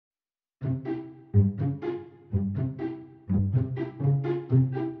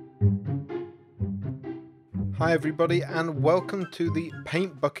Hi everybody and welcome to the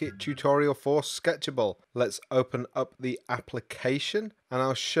paint bucket tutorial for Sketchable. Let's open up the application and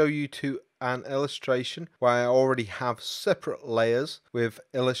I'll show you to an illustration where I already have separate layers with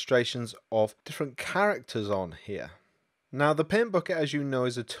illustrations of different characters on here. Now the paint bucket, as you know,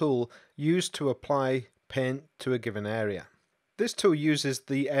 is a tool used to apply paint to a given area. This tool uses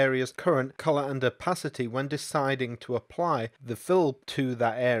the area's current color and opacity when deciding to apply the fill to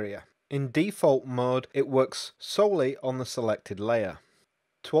that area. In default mode, it works solely on the selected layer.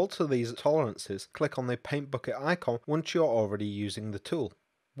 To alter these tolerances, click on the paint bucket icon once you're already using the tool.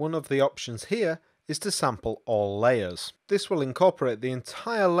 One of the options here is to sample all layers. This will incorporate the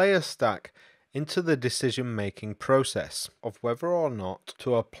entire layer stack into the decision-making process of whether or not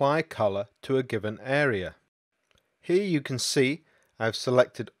to apply color to a given area. Here you can see I've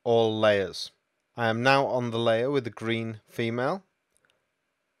selected all layers. I am now on the layer with the green female.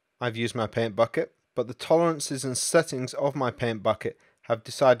 I've used my paint bucket, but the tolerances and settings of my paint bucket have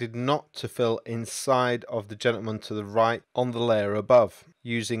decided not to fill inside of the gentleman to the right on the layer above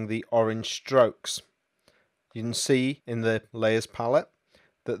using the orange strokes. You can see in the layers palette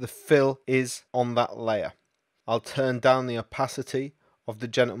that the fill is on that layer. I'll turn down the opacity of the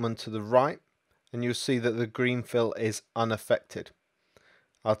gentleman to the right and you'll see that the green fill is unaffected.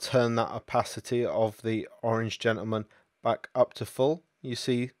 I'll turn that opacity of the orange gentleman back up to full. You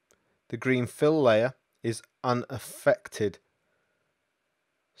see the green fill layer is unaffected.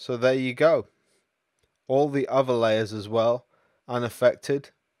 So there you go. All the other layers as well, unaffected.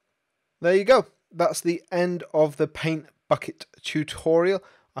 There you go. That's the end of the paint bucket tutorial.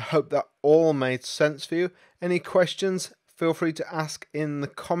 I hope that all made sense for you. Any questions, feel free to ask in the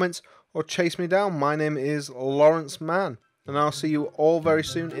comments or chase me down. My name is Lawrence Mann, and I'll see you all very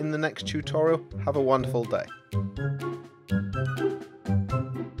soon in the next tutorial. Have a wonderful day.